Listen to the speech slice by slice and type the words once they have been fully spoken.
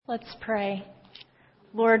Let's pray.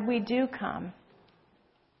 Lord, we do come.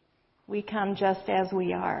 We come just as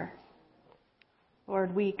we are.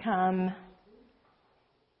 Lord, we come,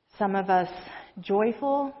 some of us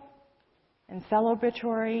joyful and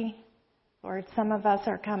celebratory. Lord, some of us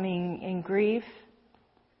are coming in grief.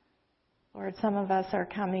 Lord, some of us are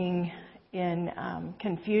coming in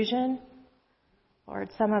confusion. Lord,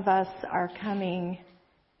 some of us are coming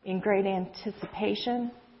in great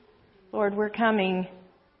anticipation. Lord, we're coming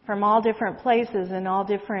from all different places and all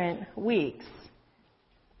different weeks.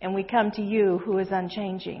 And we come to you who is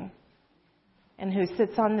unchanging and who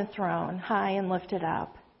sits on the throne high and lifted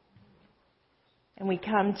up. And we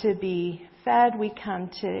come to be fed. We come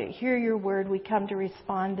to hear your word. We come to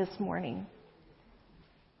respond this morning.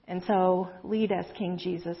 And so lead us, King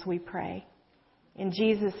Jesus, we pray. In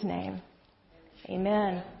Jesus' name,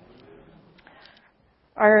 amen.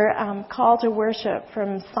 Our call to worship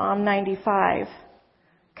from Psalm 95.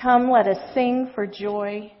 Come, let us sing for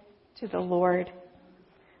joy to the Lord.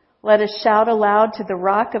 Let us shout aloud to the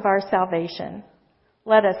rock of our salvation.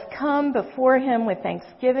 Let us come before him with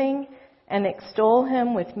thanksgiving and extol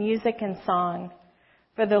him with music and song.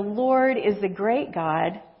 For the Lord is the great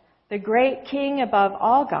God, the great King above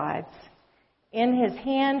all gods. In his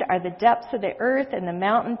hand are the depths of the earth, and the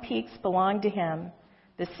mountain peaks belong to him.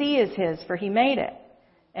 The sea is his, for he made it,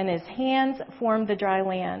 and his hands formed the dry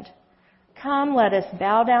land. Come, let us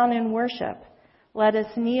bow down and worship. Let us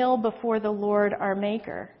kneel before the Lord our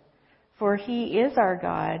Maker. For he is our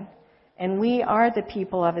God, and we are the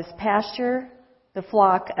people of his pasture, the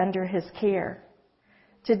flock under his care.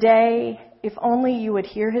 Today, if only you would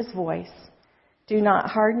hear his voice, do not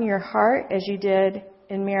harden your heart as you did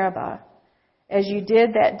in Meribah, as you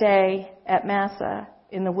did that day at Massah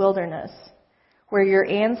in the wilderness, where your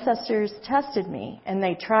ancestors tested me, and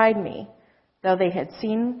they tried me, though they had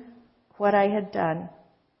seen what I had done.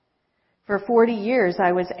 For 40 years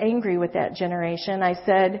I was angry with that generation. I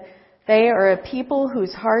said, they are a people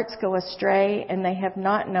whose hearts go astray, and they have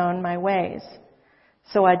not known my ways.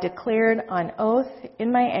 So I declared on oath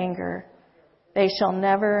in my anger, they shall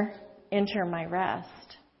never enter my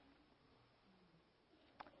rest.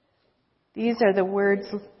 These are the words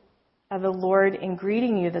of the Lord in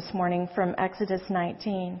greeting you this morning from Exodus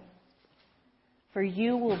 19. For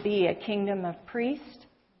you will be a kingdom of priests,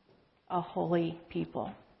 a holy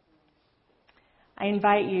people. I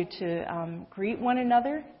invite you to greet one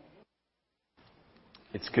another.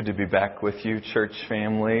 It's good to be back with you, church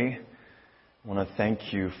family. I want to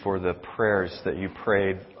thank you for the prayers that you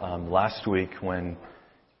prayed last week when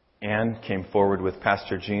Ann came forward with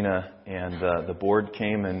Pastor Gina, and the board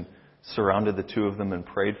came and surrounded the two of them and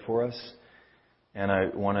prayed for us. And I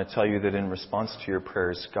want to tell you that in response to your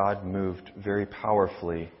prayers, God moved very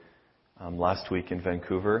powerfully last week in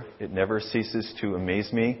Vancouver. It never ceases to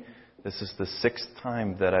amaze me. This is the 6th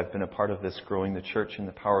time that I've been a part of this Growing the Church in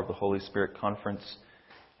the Power of the Holy Spirit conference.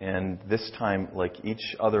 And this time, like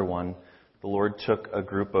each other one, the Lord took a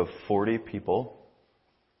group of 40 people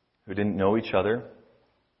who didn't know each other,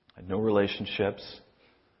 had no relationships,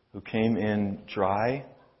 who came in dry,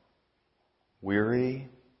 weary,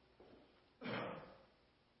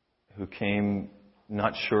 who came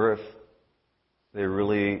not sure if they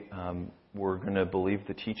really were going to believe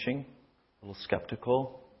the teaching, a little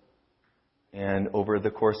skeptical. And over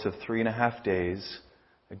the course of 3.5 days,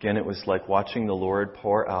 again, it was like watching the Lord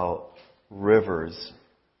pour out rivers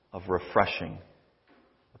of refreshing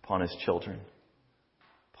upon his children,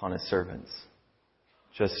 upon his servants.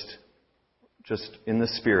 Just in the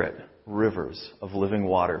Spirit, rivers of living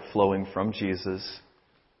water flowing from Jesus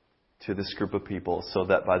to this group of people, so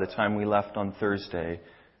that by the time we left on Thursday,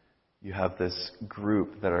 you have this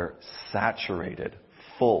group that are saturated,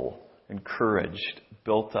 full, encouraged,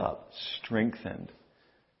 built up, strengthened,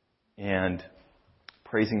 and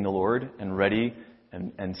praising the Lord and ready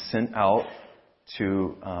and sent out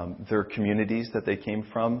to their communities that they came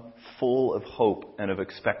from, full of hope and of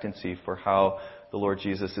expectancy for how the Lord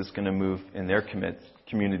Jesus is going to move in their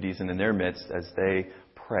communities and in their midst as they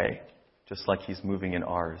pray, just like he's moving in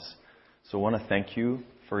ours. So I want to thank you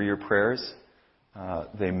for your prayers.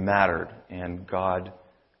 They mattered, and God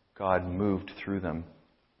moved through them.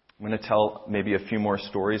 I'm going to tell maybe a few more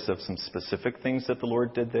stories of some specific things that the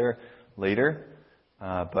Lord did there later.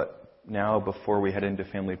 But now, before we head into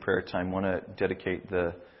family prayer time, I want to dedicate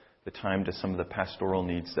the time to some of the pastoral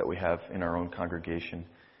needs that we have in our own congregation.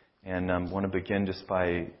 And I want to begin just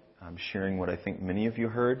by sharing what I think many of you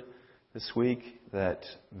heard this week, that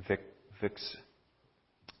Vic's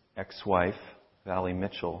ex-wife, Valley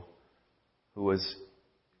Mitchell, who was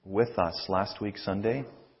with us last week Sunday,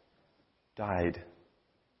 died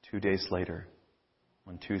 2 days later.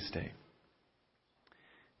 on Tuesday.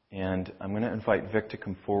 And I'm going to invite Vic to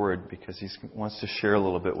come forward because he wants to share a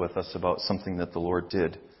little bit with us about something that the Lord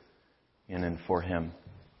did in and for him.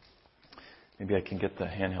 Maybe I can get the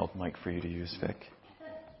handheld mic for you to use, Vic.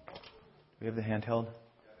 Do we have the handheld?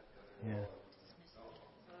 Yeah.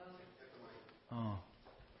 Oh.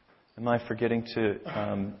 Am I forgetting to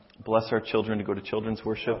bless our children to go to children's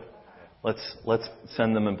worship? Let's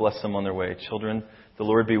send them and bless them on their way. Children, the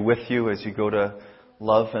Lord be with you as you go to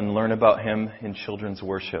love and learn about Him in children's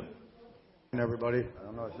worship. Everybody, I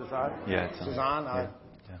don't know, is this on? Yeah, it's on. This is on? Yeah.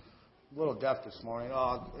 I'm a little deaf this morning.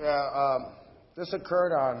 This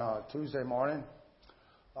occurred on Tuesday morning.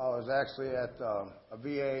 I was actually at a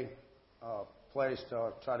VA place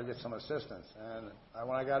to try to get some assistance, and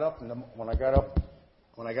when I got up in the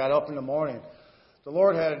morning, the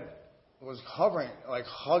Lord was hovering, like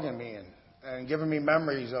hugging me and giving me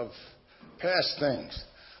memories of past things,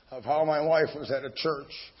 of how my wife was at a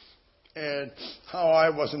church and how I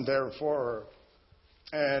wasn't there for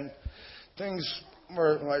her. And things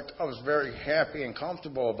were like, I was very happy and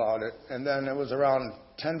comfortable about it. And then it was around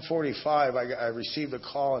 10:45, I received a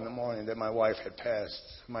call in the morning that my wife had passed,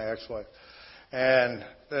 my ex-wife. And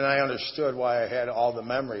then I understood why I had all the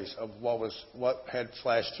memories of what had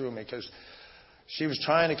flashed through me, because she was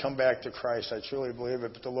trying to come back to Christ. I truly believe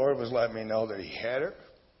it, but the Lord was letting me know that He had her.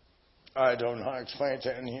 I don't know how to explain it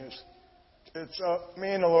to any. It's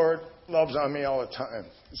me and the Lord loves on me all the time.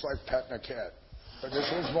 It's like petting a cat, but this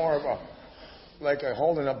was more of like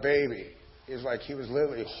holding a baby. It's like He was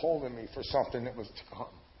literally holding me for something that was to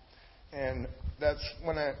come. And that's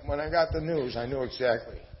when I got the news, I knew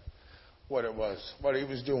exactly what it was, what He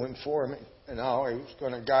was doing for me, and how He was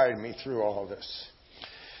going to guide me through all this.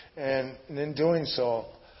 And in doing so,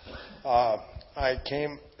 I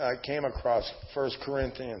came across 1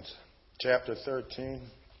 Corinthians chapter 13,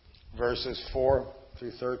 verses 4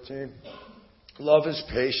 through 13. Love is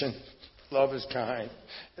patient. Love is kind.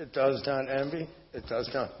 It does not envy. It does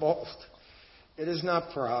not boast. It is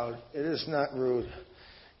not proud. It is not rude.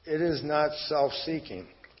 It is not self-seeking.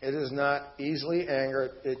 It is not easily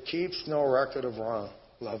angered. It keeps no record of wrong.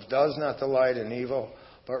 Love does not delight in evil,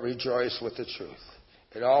 but rejoice with the truth.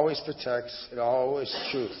 It always protects. It always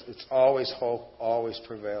truth. It's always hope. Always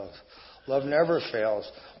prevails. Love never fails.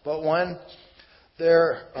 But when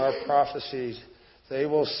there are prophecies, they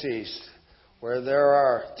will cease. Where there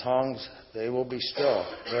are tongues, they will be still.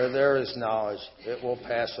 Where there is knowledge, it will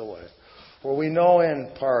pass away. For we know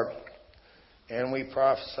in part, and we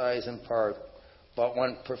prophesy in part. But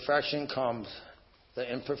when perfection comes,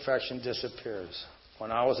 the imperfection disappears.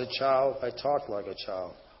 When I was a child, I talked like a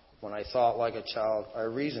child. When I thought like a child, I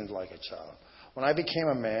reasoned like a child. When I became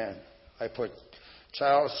a man, I put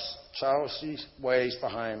childish ways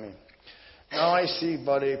behind me. Now I see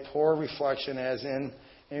but a poor reflection as in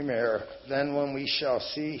a mirror. Then when we shall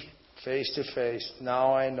see face to face,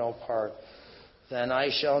 now I know part. Then I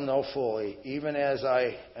shall know fully, even as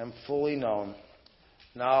I am fully known.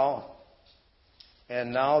 Now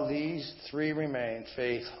these three remain,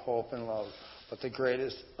 faith, hope, and love. But the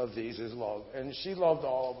greatest of these is love. And she loved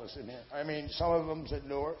all of us in here. I mean, some of them that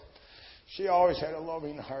knew her. She always had a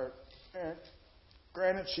loving heart. And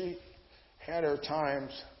granted, she had her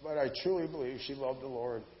times, but I truly believe she loved the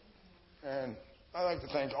Lord. And I'd like to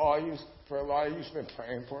thank all of you for a lot of you who've been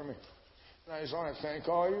praying for me. And I just want to thank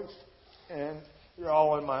all of you. And you're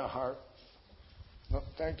all in my heart. Well,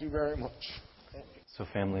 thank you very much. So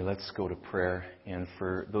family, let's go to prayer. And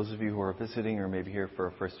for those of you who are visiting or maybe here for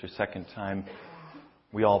a first or second time,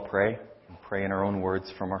 we all pray and pray in our own words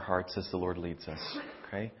from our hearts as the Lord leads us.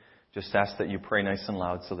 Okay? Just ask that you pray nice and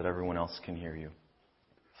loud so that everyone else can hear you.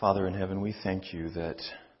 Father in heaven, we thank you that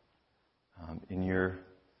in your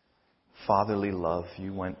fatherly love,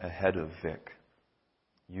 you went ahead of Vic.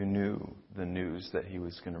 You knew the news that he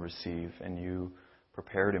was going to receive, and you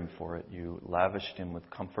prepared him for it. You lavished him with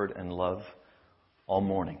comfort and love all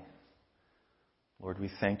morning. Lord, we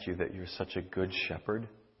thank you that you're such a good shepherd.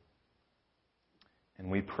 And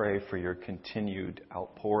we pray for your continued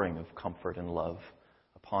outpouring of comfort and love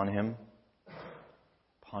upon him,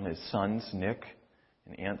 upon his sons, Nick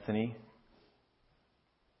and Anthony.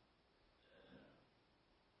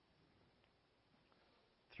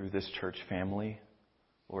 Through this church family,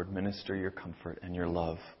 Lord, minister your comfort and your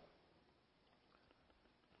love.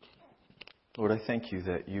 Lord, I thank you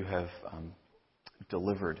that you have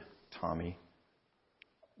delivered Tommy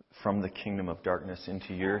from the kingdom of darkness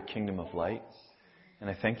into your kingdom of light. And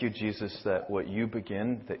I thank you, Jesus, that what you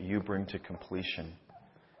begin, that you bring to completion.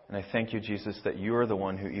 And I thank you, Jesus, that you are the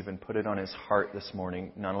one who even put it on his heart this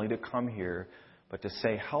morning, not only to come here, but to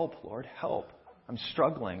say, help, Lord, help. I'm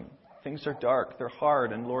struggling. Things are dark, they're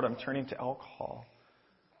hard, and Lord, I'm turning to alcohol.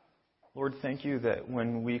 Lord, thank you that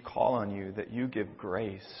when we call on you, that you give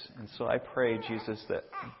grace. And so I pray, Jesus, that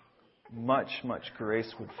much, much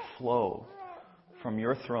grace would flow from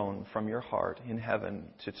your throne, from your heart in heaven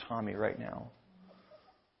to Tommy right now.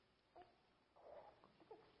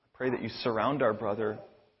 I pray that you surround our brother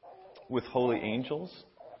with holy angels.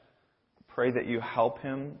 Pray that you help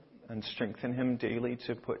him and strengthen him daily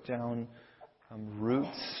to put down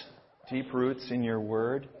roots, deep roots in your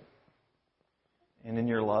word and in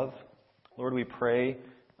your love. Lord, we pray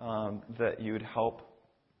that you would help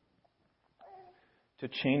to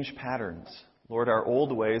change patterns. Lord, our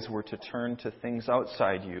old ways were to turn to things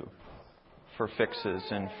outside you for fixes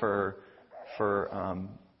and for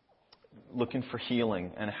looking for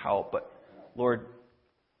healing and help. But Lord,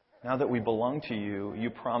 now that we belong to you, you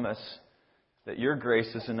promise that your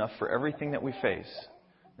grace is enough for everything that we face.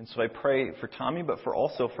 And so I pray for Tommy, but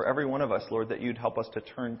also for every one of us, Lord, that you'd help us to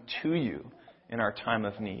turn to you in our time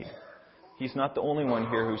of need. He's not the only one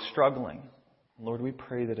here who's struggling. Lord, we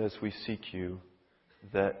pray that as we seek you,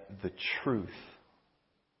 that the truth,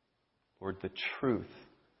 Lord, the truth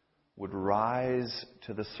would rise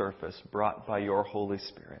to the surface, brought by your Holy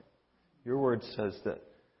Spirit. Your word says that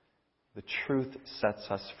the truth sets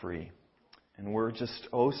us free. And we're just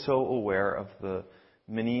so aware of the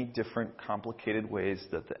many different complicated ways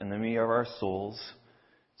that the enemy of our souls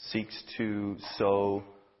seeks to sow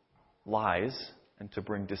lies and to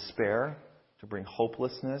bring despair, to bring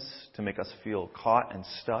hopelessness, to make us feel caught and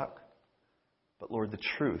stuck. But Lord, the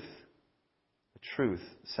truth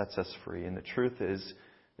sets us free. And the truth is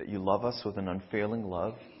that you love us with an unfailing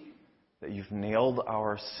love, that you've nailed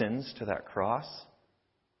our sins to that cross,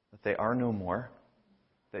 that they are no more,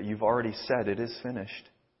 that you've already said it is finished,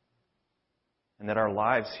 and that our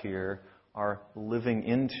lives here are living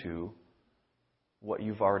into what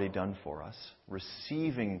you've already done for us,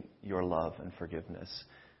 receiving your love and forgiveness,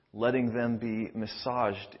 letting them be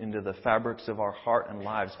massaged into the fabrics of our heart and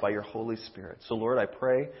lives by your Holy Spirit. So Lord, I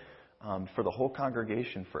pray for the whole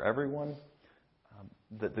congregation, for everyone,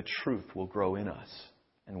 that the truth will grow in us,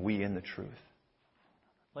 and we in the truth.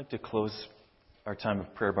 I'd like to close our time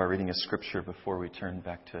of prayer by reading a scripture before we turn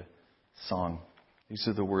back to song. These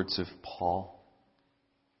are the words of Paul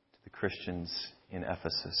to the Christians in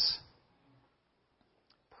Ephesus.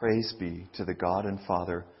 Praise be to the God and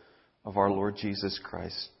Father of our Lord Jesus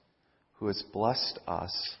Christ, who has blessed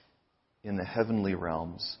us in the heavenly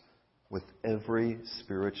realms with every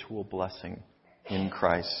spiritual blessing in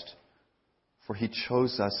Christ. For he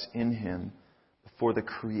chose us in him before the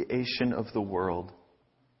creation of the world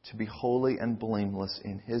to be holy and blameless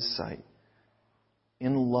in his sight.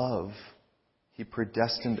 In love, he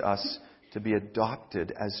predestined us to be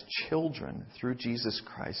adopted as children through Jesus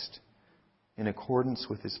Christ, in accordance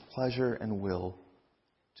with his pleasure and will,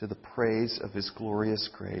 to the praise of his glorious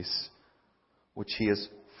grace, which he has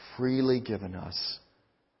freely given us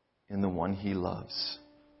in the one he loves.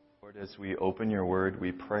 Lord, as we open your word,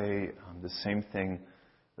 we pray the same thing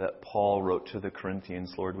that Paul wrote to the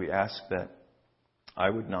Corinthians. Lord, we ask that I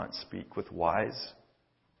would not speak with wise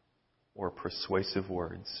or persuasive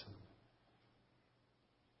words,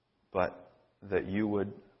 but that you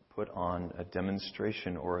would put on a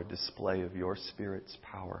demonstration or a display of your Spirit's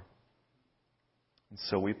power. And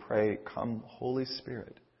so we pray, come, Holy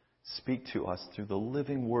Spirit, speak to us through the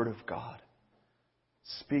living Word of God.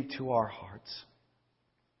 Speak to our hearts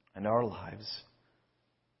and our lives.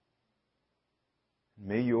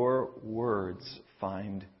 May your words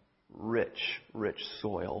find rich, rich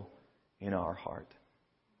soil in our heart.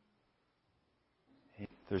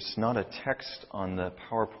 There's not a text on the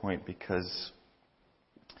PowerPoint because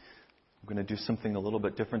I'm going to do something a little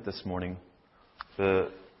bit different this morning.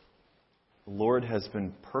 The Lord has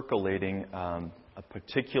been percolating a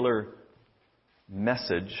particular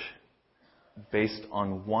message based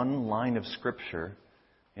on one line of Scripture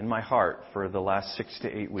in my heart for the last 6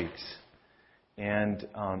 to 8 weeks. And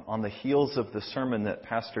on the heels of the sermon that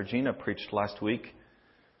Pastor Gina preached last week,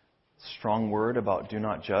 strong word about do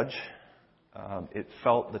not judge,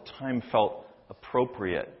 the time felt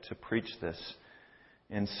appropriate to preach this.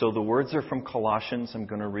 And so the words are from Colossians. I'm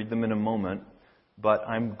going to read them in a moment. But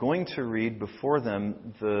I'm going to read before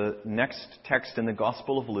them the next text in the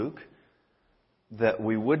Gospel of Luke that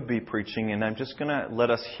we would be preaching. And I'm just going to let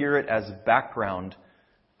us hear it as background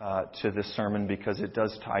to this sermon because it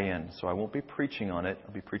does tie in. So I won't be preaching on it.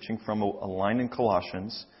 I'll be preaching from a line in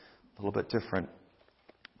Colossians, a little bit different.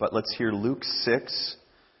 But let's hear Luke 6,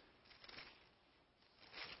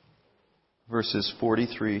 verses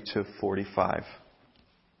 43 to 45.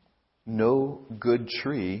 No good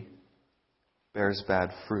tree bears bad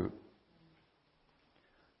fruit,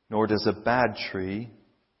 nor does a bad tree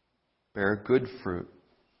bear good fruit.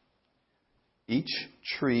 Each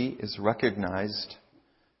tree is recognized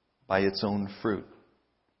by its own fruit.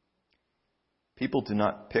 People do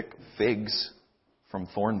not pick figs from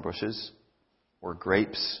thorn bushes or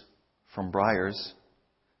grapes from briars.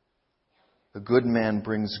 A good man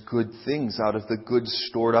brings good things out of the good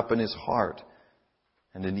stored up in his heart,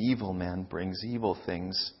 and an evil man brings evil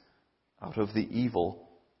things out of the evil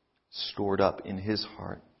stored up in his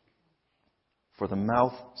heart. For the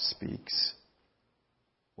mouth speaks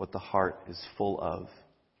what the heart is full of.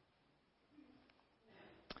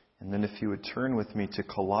 And then if you would turn with me to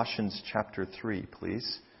Colossians chapter 3,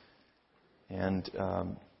 please. And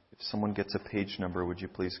if someone gets a page number, would you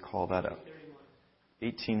please call that up?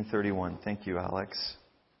 1831. Thank you, Alex.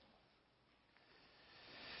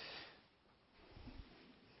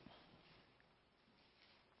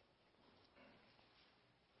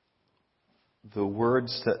 The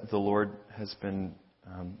words that the Lord has been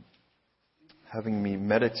having me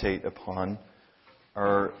meditate upon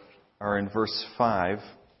are in verse 5,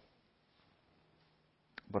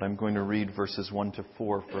 but I'm going to read verses 1 to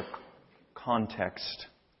 4 for context.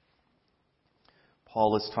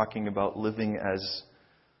 Paul is talking about living as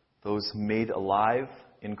those made alive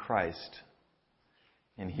in Christ.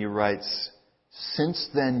 And he writes, "Since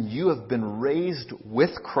then you have been raised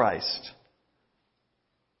with Christ.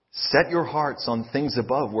 Set your hearts on things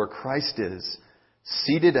above where Christ is,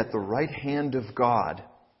 seated at the right hand of God.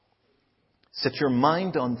 Set your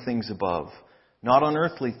mind on things above, not on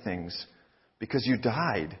earthly things, because you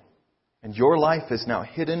died, and your life is now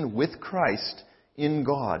hidden with Christ in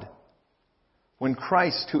God. When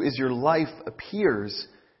Christ, who is your life, appears,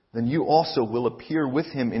 then you also will appear with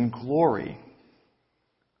Him in glory.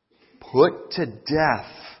 Put to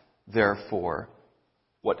death, therefore,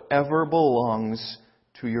 whatever belongs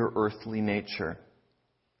to your earthly nature: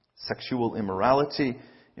 sexual immorality,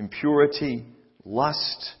 impurity,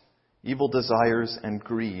 lust, evil desires, and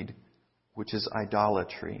greed, which is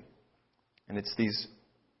idolatry." And it's these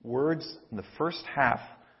words in the first half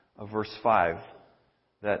of verse 5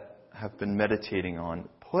 that have been meditating on.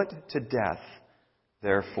 Put to death,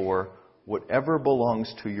 therefore, whatever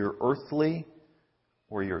belongs to your earthly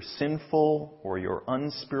or your sinful or your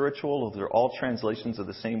unspiritual. They're all translations of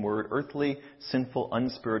the same word: earthly, sinful,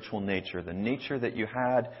 unspiritual nature. The nature that you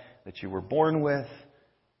had, that you were born with,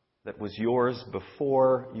 that was yours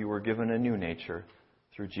before you were given a new nature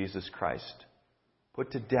through Jesus Christ.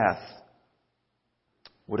 Put to death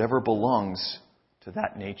whatever belongs to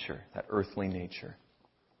that nature, that earthly nature.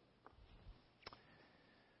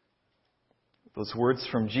 Those words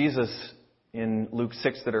from Jesus in Luke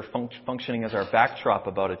 6 that are functioning as our backdrop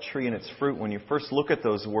about a tree and its fruit, when you first look at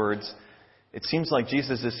those words, it seems like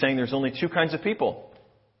Jesus is saying there's only two kinds of people.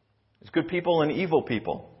 There's good people and evil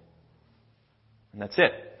people. And that's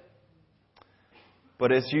it.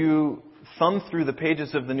 But as you thumb through the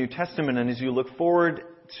pages of the New Testament and as you look forward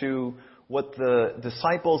to what the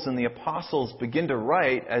disciples and the apostles begin to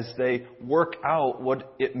write as they work out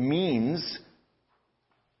what it means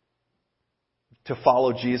to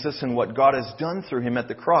follow Jesus and what God has done through Him at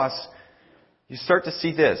the cross, you start to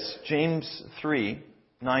see this. James 3,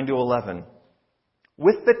 9 to 11.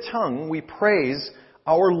 "With the tongue we praise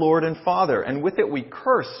our Lord and Father, and with it we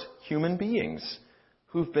curse human beings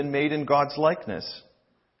who've been made in God's likeness.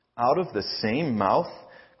 Out of the same mouth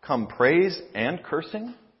come praise and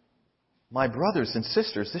cursing? My brothers and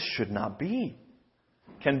sisters, this should not be.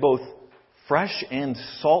 Can both fresh and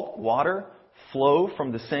salt water flow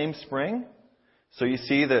from the same spring?" So you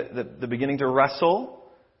see the beginning to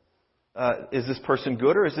wrestle. Is this person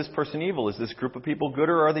good or is this person evil? Is this group of people good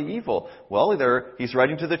or are they evil? Well, he's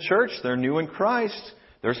writing to the church. They're new in Christ.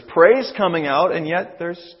 There's praise coming out, and yet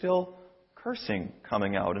there's still cursing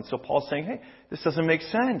coming out. And so Paul's saying, hey, this doesn't make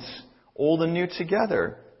sense. Old and new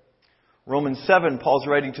together. Romans 7, Paul's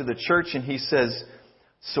writing to the church, and he says,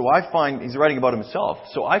 he's writing about himself,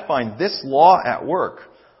 "So I find this law at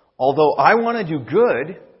work. Although I want to do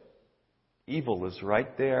good, evil is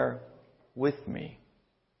right there with me."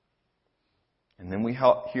 And then we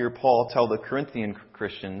hear Paul tell the Corinthian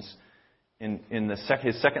Christians in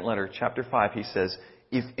his second letter, chapter 5, he says,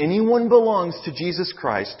 "If anyone belongs to Jesus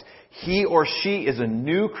Christ, he or she is a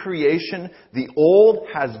new creation. The old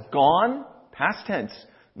has gone," past tense,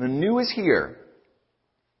 "the new is here."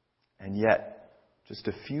 And yet, just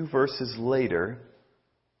a few verses later,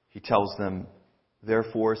 he tells them,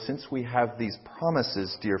 "Therefore, since we have these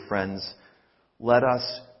promises, dear friends, let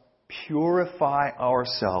us purify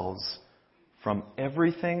ourselves from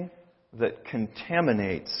everything that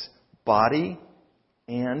contaminates body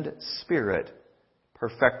and spirit,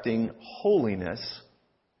 perfecting holiness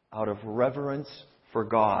out of reverence for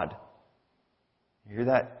God. You hear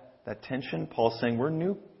that tension? Paul's saying we're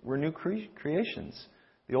new creations.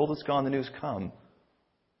 The old is gone, the new's come.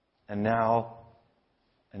 And now,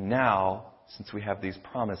 since we have these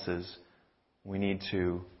promises, we need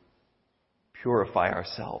to purify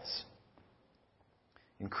ourselves.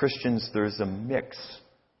 In Christians, there's a mix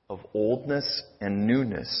of oldness and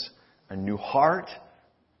newness, a new heart,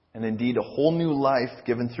 and indeed a whole new life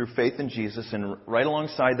given through faith in Jesus. And right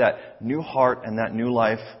alongside that new heart and that new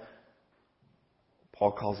life,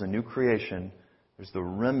 Paul calls a new creation, there's the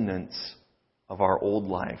remnants of our old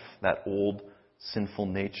life, that old sinful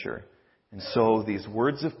nature. And so these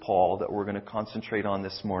words of Paul that we're going to concentrate on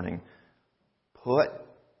this morning, put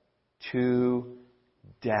to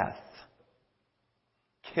death,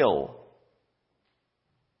 kill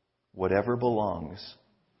whatever belongs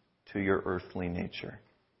to your earthly nature.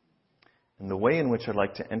 And the way in which I'd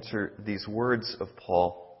like to enter these words of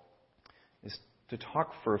Paul is to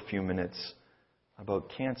talk for a few minutes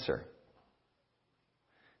about cancer.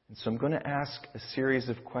 And so I'm going to ask a series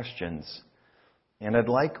of questions. And I'd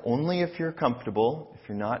like, only if you're comfortable, if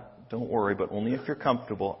you're not, don't worry, but only if you're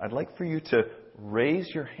comfortable, I'd like for you to raise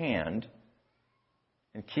your hand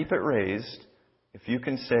and keep it raised if you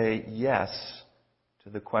can say yes to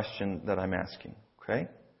the question that I'm asking. Okay?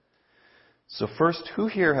 So first, who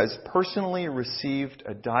here has personally received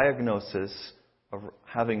a diagnosis of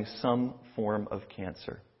having some form of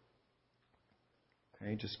cancer?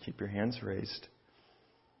 Okay, just keep your hands raised.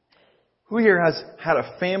 Who here has had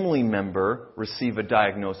a family member receive a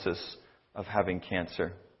diagnosis of having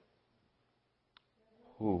cancer?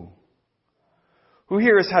 Who? Who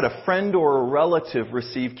here has had a friend or a relative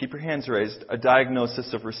receive, keep your hands raised, a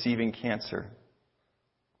diagnosis of receiving cancer?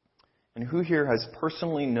 And who here has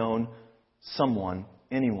personally known someone,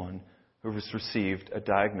 anyone, who has received a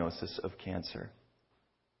diagnosis of cancer?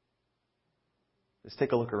 Let's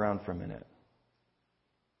take a look around for a minute.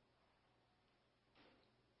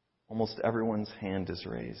 Almost everyone's hand is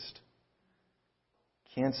raised.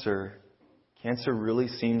 Cancer really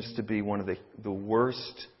seems to be one of the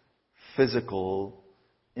worst physical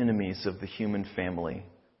enemies of the human family.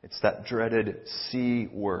 It's that dreaded C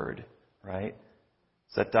word, right?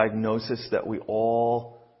 It's that diagnosis that we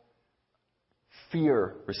all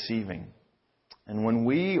fear receiving. And when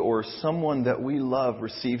we or someone that we love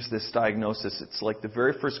receives this diagnosis, it's like the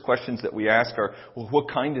very first questions that we ask are, well, what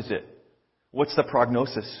kind is it? What's the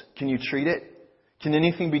prognosis? Can you treat it? Can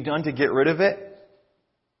anything be done to get rid of it?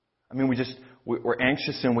 I mean, we're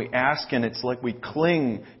anxious and we ask, and it's like we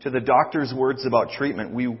cling to the doctor's words about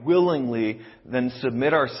treatment. We willingly then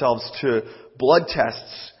submit ourselves to blood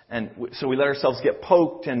tests, and so we let ourselves get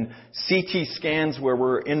poked, and CT scans where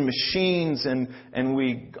we're in machines, and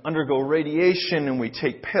we undergo radiation, and we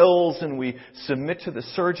take pills, and we submit to the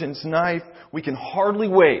surgeon's knife. We can hardly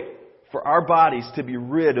wait for our bodies to be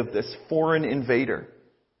rid of this foreign invader.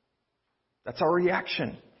 That's our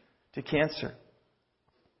reaction to cancer.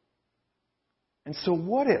 And so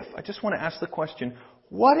what if, I just want to ask the question,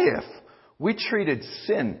 what if we treated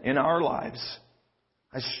sin in our lives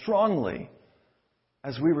as strongly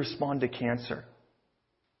as we respond to cancer?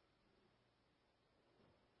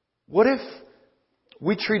 What if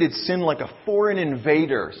we treated sin like a foreign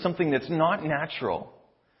invader, something that's not natural,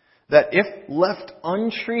 that if left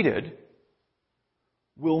untreated,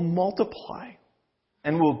 will multiply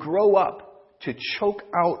and will grow up to choke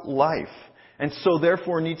out life, and so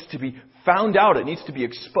therefore needs to be found out, it needs to be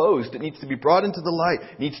exposed, it needs to be brought into the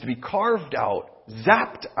light, it needs to be carved out,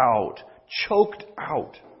 zapped out, choked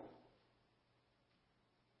out.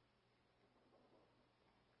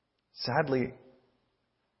 Sadly,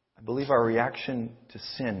 I believe our reaction to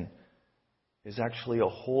sin is actually a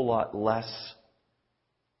whole lot less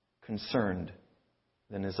concerned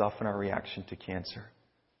than is often our reaction to cancer.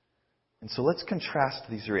 And so let's contrast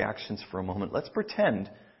these reactions for a moment. Let's pretend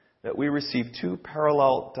that we receive two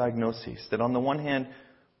parallel diagnoses. That on the one hand,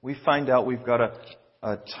 we find out we've got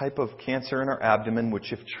a type of cancer in our abdomen,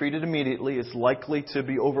 which if treated immediately is likely to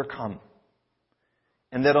be overcome.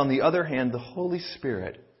 And that on the other hand, the Holy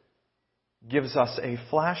Spirit gives us a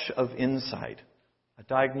flash of insight, a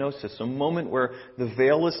diagnosis, a moment where the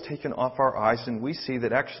veil is taken off our eyes and we see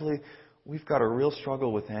that actually we've got a real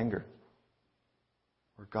struggle with anger,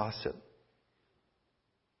 or gossip,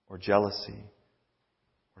 or jealousy,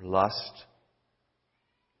 or lust,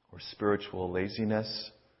 or spiritual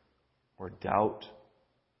laziness, or doubt,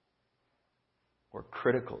 or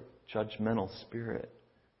critical, judgmental spirit,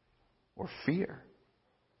 or fear,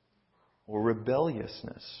 or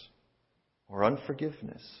rebelliousness, or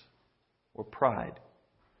unforgiveness, or pride.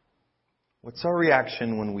 What's our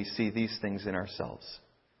reaction when we see these things in ourselves?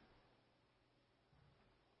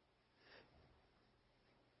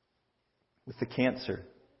 With the cancer,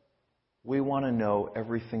 we want to know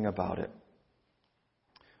everything about it.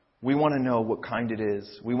 We want to know what kind it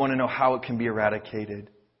is. We want to know how it can be eradicated.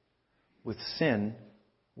 With sin,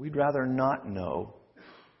 we'd rather not know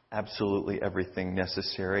absolutely everything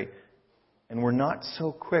necessary. And we're not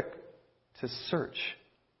so quick to search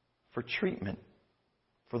for treatment,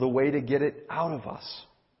 for the way to get it out of us.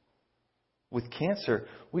 With cancer,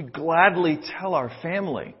 we gladly tell our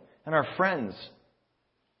family and our friends,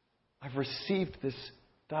 I've received this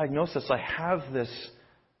diagnosis. I have this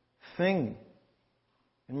thing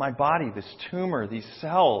in my body, this tumor, these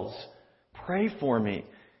cells. Pray for me.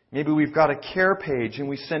 Maybe we've got a care page and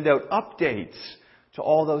we send out updates to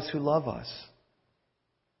all those who love us.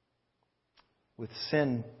 With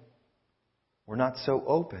sin, we're not so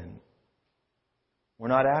open. We're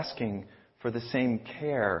not asking for the same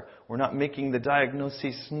care. We're not making the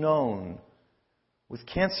diagnosis known. With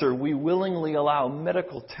cancer, we willingly allow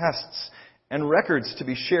medical tests and records to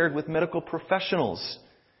be shared with medical professionals.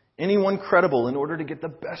 Anyone credible, in order to get the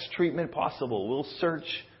best treatment possible. We'll search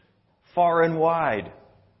far and wide.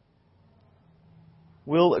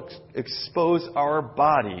 We'll expose our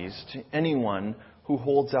bodies to anyone who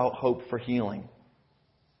holds out hope for healing.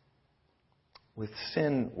 With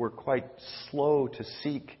sin, we're quite slow to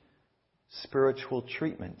seek spiritual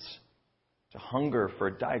treatments, to hunger for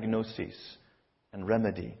diagnosis and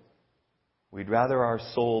remedy. We'd rather our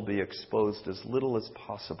soul be exposed as little as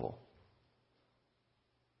possible.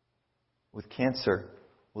 With cancer,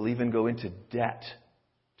 we'll even go into debt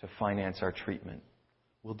to finance our treatment.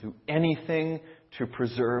 We'll do anything to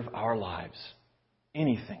preserve our lives.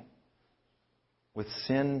 Anything. With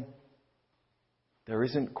sin, there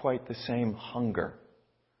isn't quite the same hunger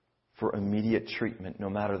for immediate treatment, no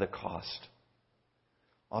matter the cost.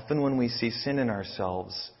 Often when we see sin in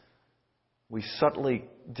ourselves, we subtly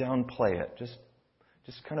downplay it.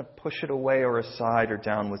 Just kind of push it away or aside or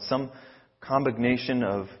down with some combination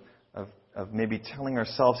of maybe telling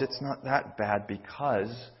ourselves it's not that bad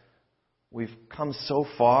because we've come so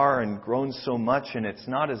far and grown so much and it's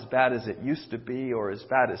not as bad as it used to be or as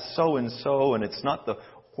bad as so and it's not the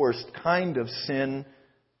worst kind of sin.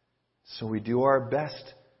 So we do our best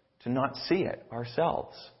to not see it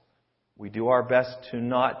ourselves. We do our best to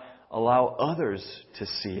not allow others to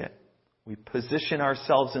see it. We position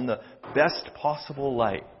ourselves in the best possible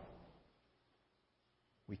light.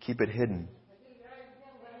 We keep it hidden.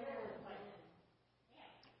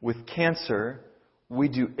 With cancer, we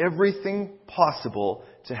do everything possible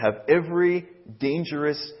to have every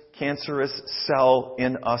dangerous, cancerous cell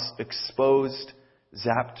in us exposed,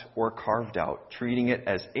 zapped, or carved out, treating it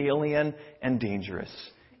as alien and dangerous,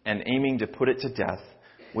 and aiming to put it to death.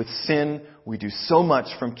 With sin, we do so much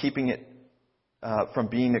from keeping it from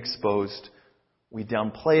being exposed. We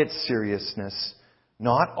downplay its seriousness,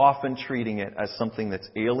 not often treating it as something that's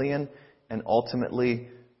alien and ultimately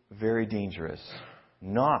very dangerous.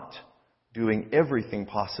 Not doing everything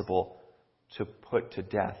possible to put to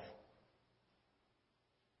death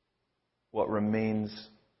what remains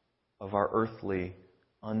of our earthly,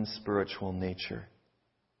 unspiritual nature.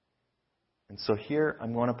 And so here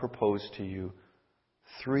I'm going to propose to you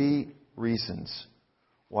 3 reasons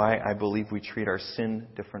why I believe we treat our sin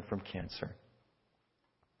different from cancer.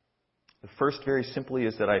 The first, very simply,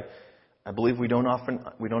 is that I believe we don't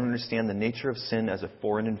understand the nature of sin as a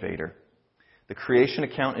foreign invader. The creation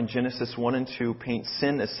account in Genesis 1 and 2 paints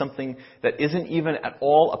sin as something that isn't even at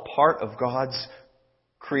all a part of God's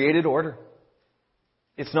created order.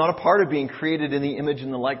 It's not a part of being created in the image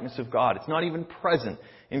and the likeness of God. It's not even present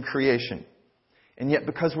in creation. And yet,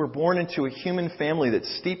 because we're born into a human family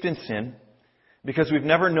that's steeped in sin, because we've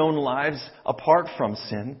never known lives apart from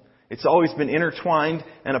sin, it's always been intertwined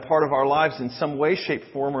and a part of our lives in some way, shape,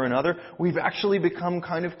 form, or another, we've actually become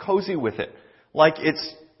kind of cozy with it. Like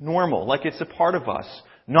it's normal, like it's a part of us,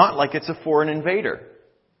 not like it's a foreign invader.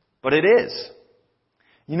 But it is.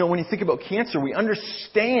 You know, when you think about cancer, we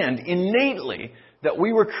understand innately that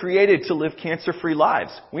we were created to live cancer-free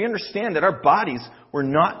lives. We understand that our bodies were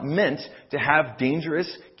not meant to have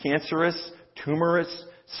dangerous, cancerous, tumorous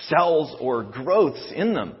cells or growths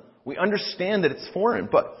in them. We understand that it's foreign.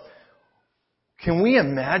 But can we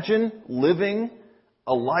imagine living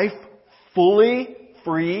a life fully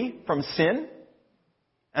free from sin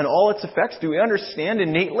and all its effects? Do we understand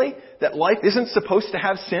innately that life isn't supposed to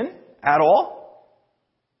have sin at all?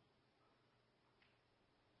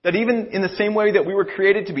 That even in the same way that we were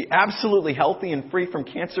created to be absolutely healthy and free from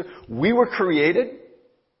cancer, we were created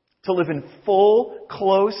to live in full,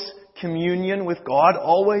 close communion with God,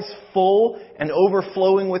 always full and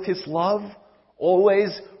overflowing with His love,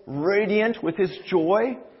 always radiant with His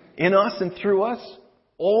joy in us and through us,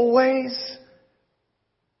 always,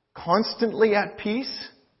 constantly at peace.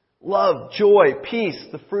 Love, joy, peace,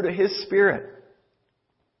 the fruit of His Spirit.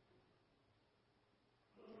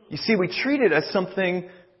 You see, we treat it as something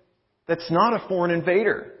that's not a foreign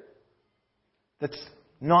invader. That's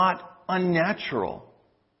not unnatural.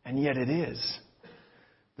 And yet it is.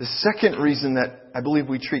 The second reason that I believe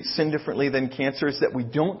we treat sin differently than cancer is that we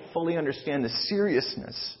don't fully understand the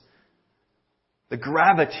seriousness, the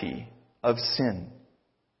gravity of sin.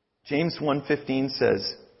 James 1:15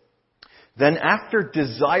 says, "Then after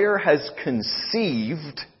desire has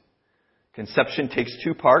conceived," conception takes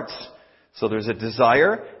two parts. So there's a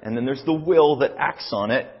desire, and then there's the will that acts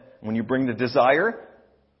on it. When you bring the desire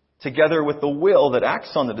together with the will that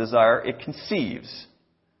acts on the desire, it conceives.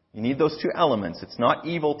 You need those two elements. It's not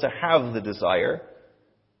evil to have the desire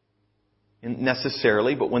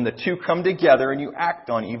necessarily, but when the two come together and you act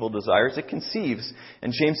on evil desires, it conceives.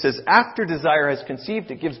 And James says, after desire has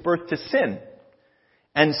conceived, it gives birth to sin.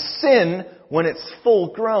 And sin, when it's full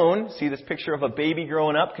grown, see this picture of a baby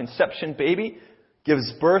growing up, conception baby,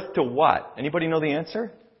 gives birth to what? Anybody know the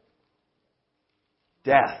answer?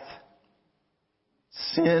 Death.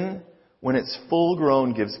 Sin, when it's full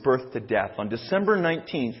grown, gives birth to death. On December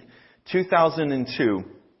 19th, 2002,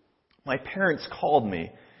 my parents called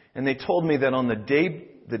me and they told me that on the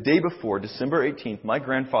day before, December 18th, my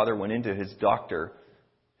grandfather went into his doctor,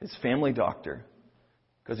 his family doctor,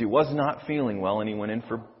 because he was not feeling well, and he went in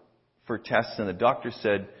for tests, and the doctor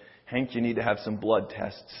said, "Hank, you need to have some blood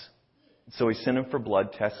tests." So he sent him for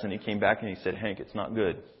blood tests, and he came back and he said, "Hank, it's not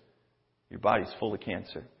good. Your body's full of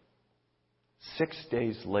cancer." 6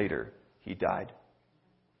 days later, he died.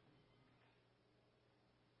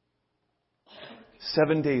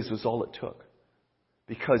 7 days was all it took.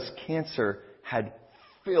 Because cancer had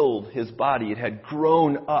filled his body. It had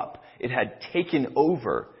grown up. It had taken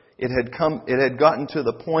over. It had gotten to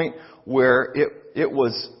the point where it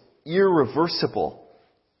was irreversible.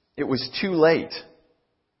 It was too late.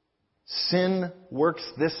 Sin works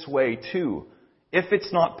this way too. If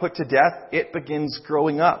it's not put to death, it begins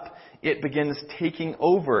growing up. It begins taking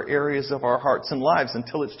over areas of our hearts and lives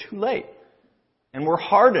until it's too late. And we're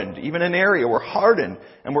hardened, even in an area, we're hardened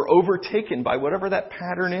and we're overtaken by whatever that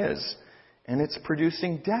pattern is. And it's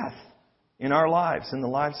producing death in our lives, in the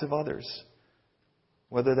lives of others.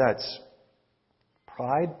 Whether that's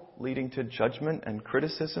pride leading to judgment and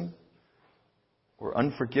criticism, or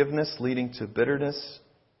unforgiveness leading to bitterness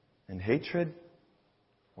and hatred,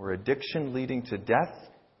 or addiction leading to death,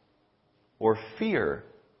 or fear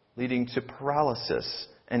leading to paralysis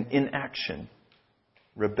and inaction.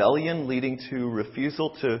 Rebellion leading to refusal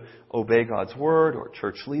to obey God's word or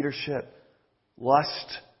church leadership.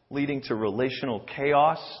 Lust leading to relational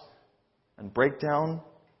chaos and breakdown.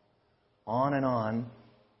 On and on.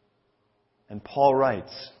 And Paul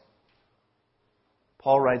writes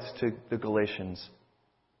to the Galatians,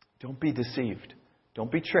 don't be deceived.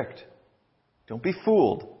 Don't be tricked. Don't be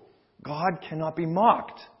fooled. God cannot be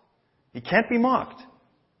mocked. He can't be mocked.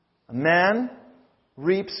 A man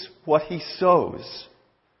reaps what he sows.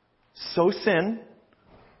 Sow sin,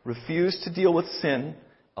 refuse to deal with sin,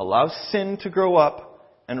 allow sin to grow up,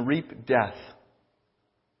 and reap death.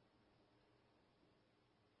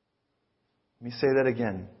 Let me say that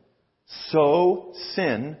again. Sow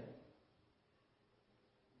sin,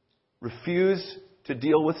 refuse to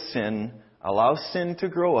deal with sin, allow sin to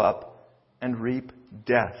grow up, and reap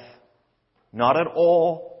death. Not at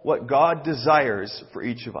all what God desires for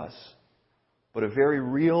each of us, but a very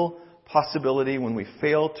real possibility when we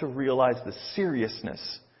fail to realize the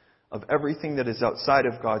seriousness of everything that is outside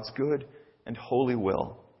of God's good and holy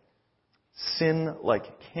will. Sin, like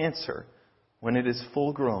cancer, when it is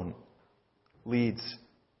full grown, leads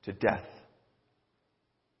to death.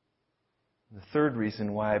 The third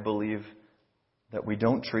reason why I believe that we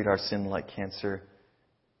don't treat our sin like cancer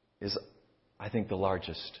is, I think, the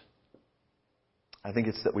largest. I think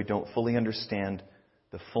it's that we don't fully understand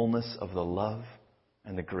the fullness of the love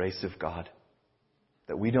and the grace of God.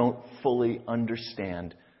 That we don't fully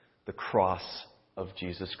understand the cross of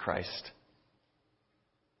Jesus Christ.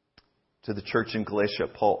 To the church in Galatia,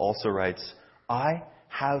 Paul also writes, I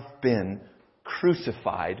have been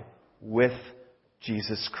crucified with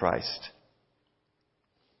Jesus Christ.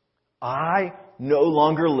 I no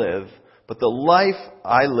longer live, but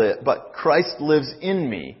Christ lives in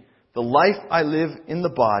me. The life I live in the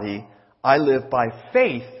body, I live by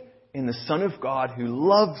faith in the Son of God who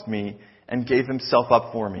loved me and gave Himself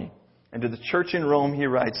up for me. And to the church in Rome, he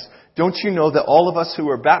writes, don't you know that all of us who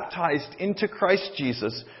were baptized into Christ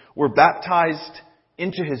Jesus were baptized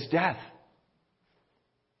into His death?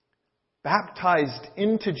 Baptized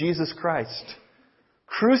into Jesus Christ.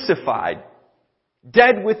 crucified,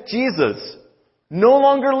 dead with Jesus, no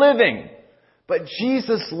longer living, but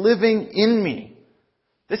Jesus living in me.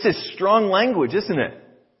 This is strong language, isn't it?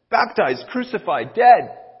 Baptized, crucified,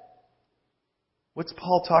 dead. What's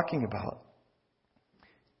Paul talking about?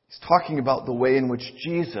 He's talking about the way in which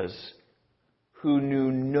Jesus, who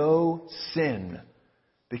knew no sin,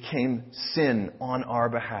 became sin on our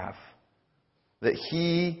behalf. That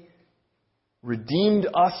He redeemed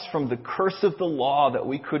us from the curse of the law that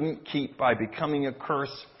we couldn't keep by becoming a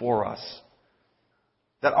curse for us.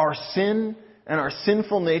 That our sin and our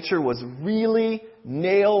sinful nature was really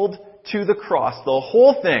nailed to the cross. The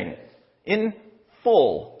whole thing, in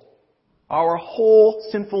full. Our whole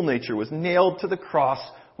sinful nature was nailed to the cross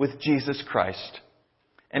with Jesus Christ.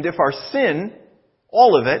 And if our sin,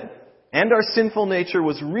 all of it, and our sinful nature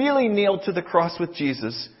was really nailed to the cross with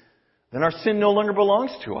Jesus, then our sin no longer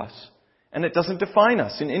belongs to us. And it doesn't define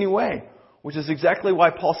us in any way. Which is exactly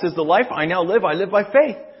why Paul says, the life I now live, I live by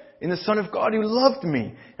faith in the Son of God who loved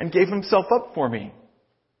me and gave Himself up for me.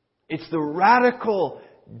 It's the radical,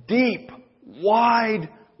 deep, wide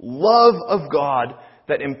love of God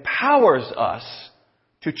that empowers us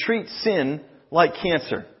to treat sin like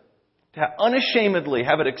cancer. To unashamedly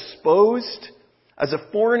have it exposed as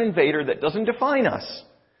a foreign invader that doesn't define us.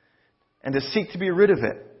 And to seek to be rid of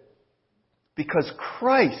it. Because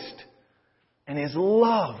Christ and His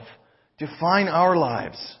love define our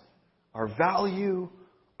lives. Our value,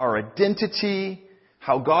 our identity,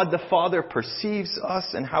 how God the Father perceives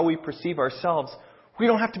us and how we perceive ourselves. We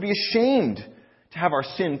don't have to be ashamed to have our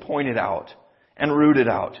sin pointed out and rooted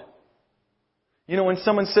out. You know, when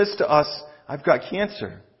someone says to us, I've got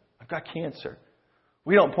cancer. I've got cancer.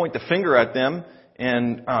 We don't point the finger at them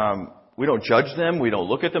and we don't judge them. We don't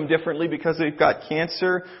look at them differently because they've got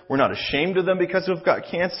cancer. We're not ashamed of them because they've got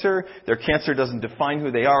cancer. Their cancer doesn't define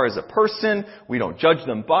who they are as a person. We don't judge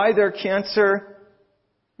them by their cancer.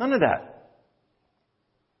 None of that.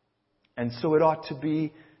 And so it ought to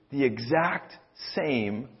be the exact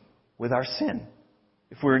same with our sin.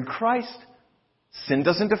 If we're in Christ, sin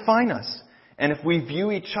doesn't define us. And if we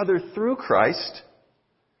view each other through Christ,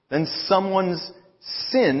 then someone's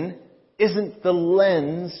sin isn't the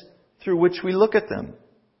lens through which we look at them.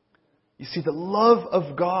 You see, the love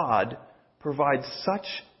of God provides such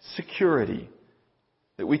security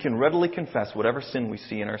that we can readily confess whatever sin we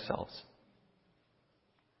see in ourselves.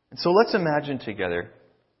 And so let's imagine together,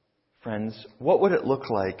 friends, what would it look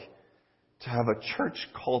like to have a church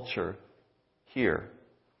culture here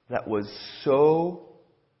that was so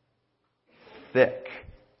thick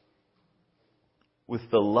with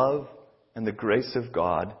the love and the grace of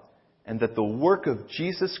God, and that the work of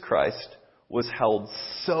Jesus Christ was held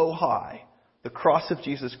so high, the cross of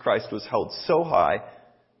Jesus Christ was held so high,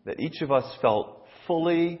 that each of us felt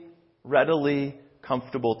fully, readily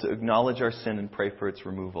comfortable to acknowledge our sin and pray for its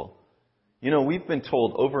removal. You know, we've been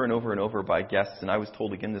told over and over and over by guests, and I was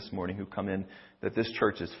told again this morning who come in, that this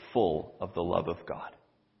church is full of the love of God.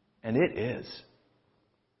 And it is.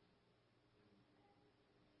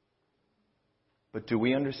 But do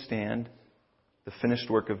we understand the finished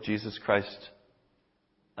work of Jesus Christ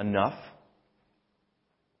enough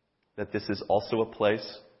that this is also a place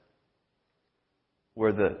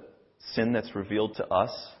where the sin that's revealed to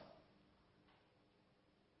us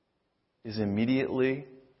is immediately,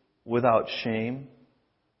 without shame,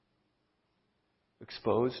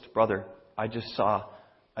 exposed? Brother, I just saw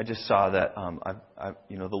that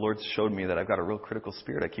the Lord showed me that I've got a real critical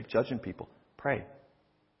spirit. I keep judging people. Pray.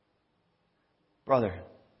 Brother,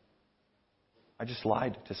 I just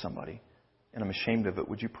lied to somebody and I'm ashamed of it.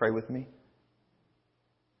 Would you pray with me?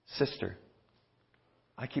 Sister,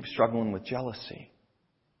 I keep struggling with jealousy.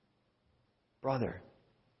 Brother,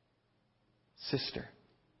 sister,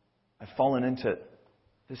 I've fallen into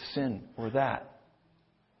this sin or that.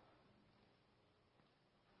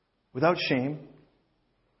 Without shame,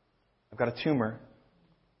 I've got a tumor,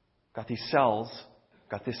 got these cells,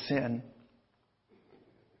 got this sin.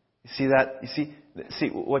 You see that? See,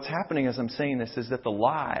 what's happening as I'm saying this is that the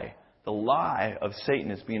lie of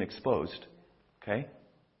Satan is being exposed. Okay?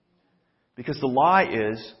 Because the lie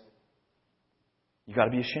is, you got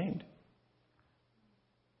to be ashamed.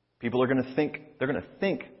 People are going to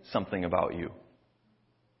think something about you.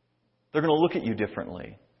 They're going to look at you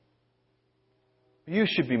differently. You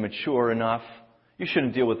should be mature enough. You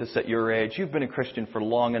shouldn't deal with this at your age. You've been a Christian for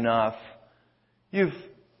long enough.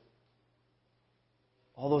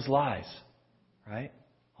 All those lies, right?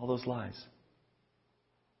 All those lies.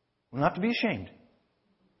 We don't have to be ashamed.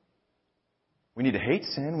 We need to hate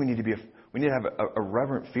sin. We need to have a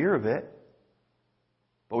reverent fear of it.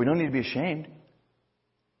 But we don't need to be ashamed.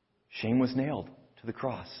 Shame was nailed to the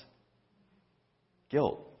cross.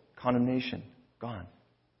 Guilt, condemnation, gone.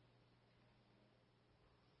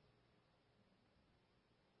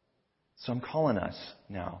 So I'm calling us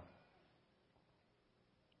now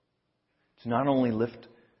to not only lift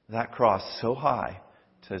that cross so high,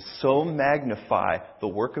 to so magnify the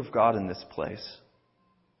work of God in this place,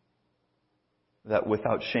 that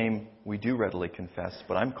without shame we do readily confess,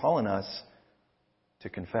 but I'm calling us to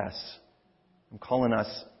confess. I'm calling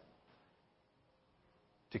us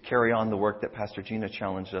to carry on the work that Pastor Gina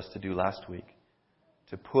challenged us to do last week,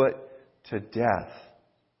 to put to death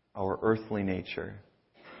our earthly nature,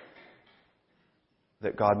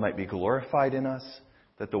 that God might be glorified in us,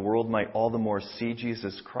 that the world might all the more see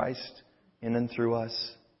Jesus Christ in and through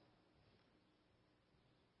us,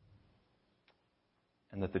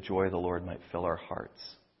 and that the joy of the Lord might fill our hearts.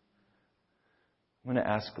 I'm going to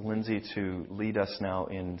ask Lindsay to lead us now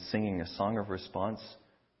in singing a song of response,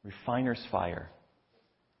 Refiner's Fire.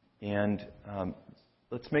 And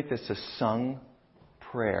let's make this a sung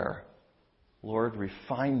prayer. Lord,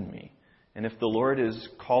 refine me. And if the Lord is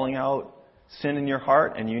calling out sin in your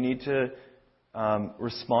heart and you need to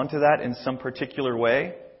respond to that in some particular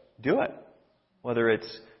way, do it. Whether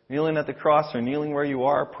it's kneeling at the cross or kneeling where you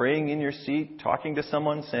are, praying in your seat, talking to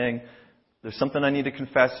someone, saying, there's something I need to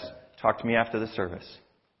confess, talk to me after the service.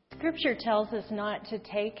 Scripture tells us not to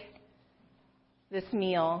take this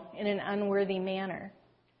meal in an unworthy manner.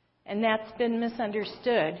 And that's been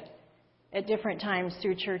misunderstood at different times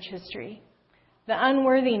through church history. The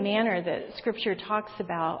unworthy manner that Scripture talks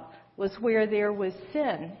about was where there was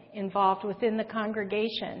sin involved within the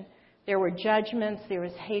congregation. There were judgments, there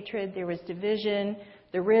was hatred, there was division.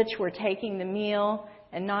 The rich were taking the meal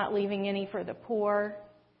and not leaving any for the poor.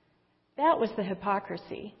 That was the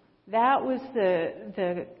hypocrisy. That was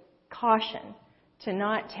the caution to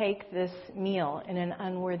not take this meal in an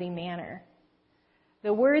unworthy manner.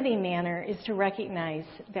 The worthy manner is to recognize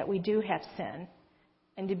that we do have sin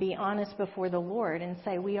and to be honest before the Lord and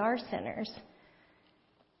say we are sinners.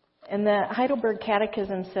 And the Heidelberg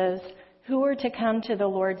Catechism says, who are to come to the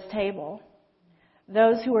Lord's table?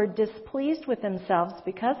 Those who are displeased with themselves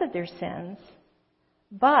because of their sins,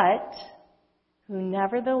 but who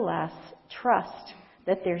nevertheless trust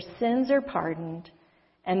that their sins are pardoned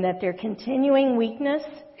and that their continuing weakness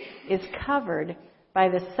is covered by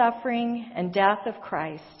the suffering and death of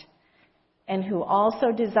Christ, and who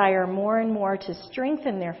also desire more and more to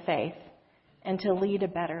strengthen their faith and to lead a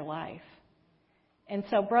better life. And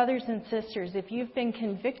so, brothers and sisters, if you've been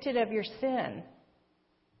convicted of your sin,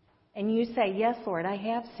 and you say, yes, Lord, I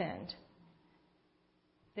have sinned,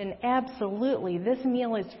 then absolutely this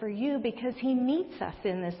meal is for you, because He meets us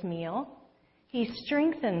in this meal. He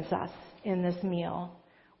strengthens us in this meal.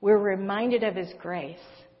 We're reminded of His grace.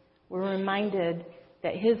 We're reminded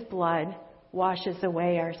that His blood washes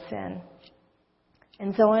away our sin.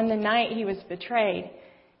 And so on the night He was betrayed,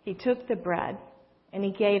 He took the bread and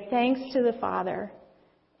He gave thanks to the Father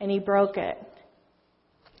and He broke it.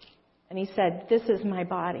 And He said, this is my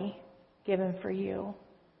body given for you.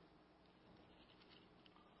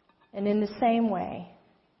 And in the same way,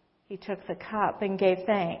 He took the cup and gave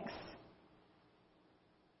thanks.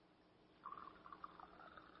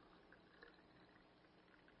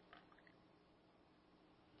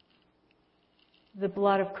 The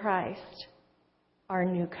blood of Christ, our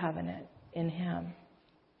new covenant in Him.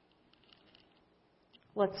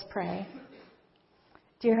 Let's pray.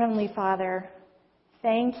 Dear Heavenly Father,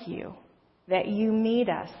 thank You that You meet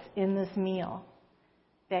us in this meal,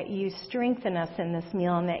 that You strengthen us in this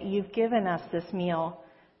meal, and that You've given us this meal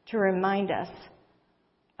to remind us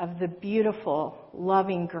of the beautiful,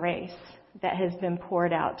 loving grace that has been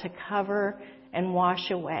poured out to cover and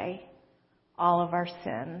wash away all of our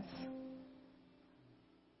sins.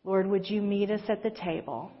 Lord, would You meet us at the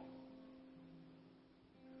table?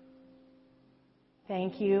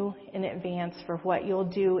 Thank You in advance for what You'll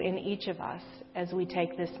do in each of us as we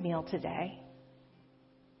take this meal today.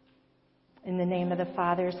 In the name of the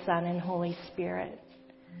Father, Son, and Holy Spirit.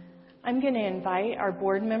 I'm going to invite our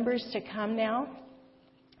board members to come now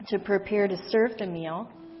to prepare to serve the meal.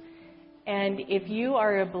 And if you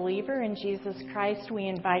are a believer in Jesus Christ, we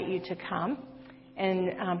invite you to come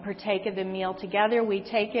and partake of the meal together. We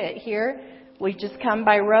take it here. We just come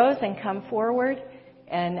by rows and come forward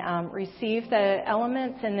and receive the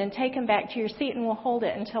elements and then take them back to your seat, and we'll hold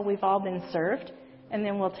it until we've all been served, and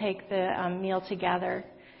then we'll take the meal together.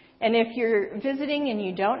 And if you're visiting and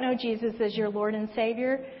you don't know Jesus as your Lord and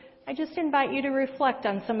Savior, I just invite you to reflect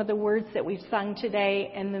on some of the words that we've sung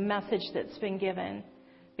today and the message that's been given,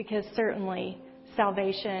 because certainly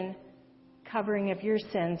salvation, covering of your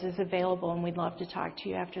sins is available, and we'd love to talk to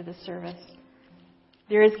you after the service.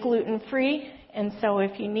 There is gluten-free, and so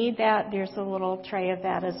if you need that, there's a little tray of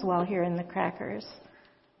that as well here in the crackers.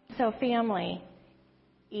 So family,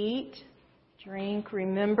 eat, drink,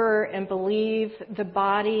 remember, and believe the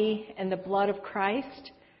body and the blood of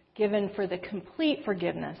Christ given for the complete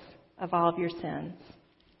forgiveness of all of your sins.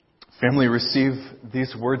 Family, receive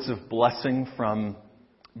these words of blessing from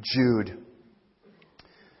Jude.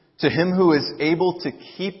 To him who is able to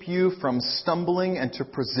keep you from stumbling and to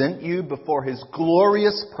present you before his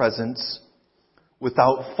glorious presence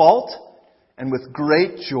without fault and with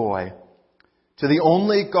great joy, to the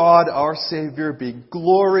only God, our Savior, be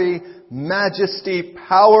glory, majesty,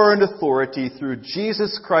 power, and authority through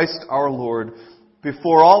Jesus Christ our Lord,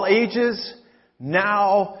 before all ages,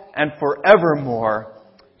 now and forevermore.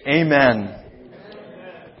 Amen.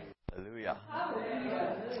 Hallelujah.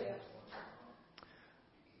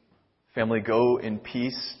 Family, go in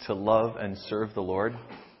peace to love and serve the Lord,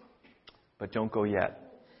 but don't go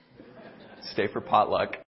yet. Stay for potluck.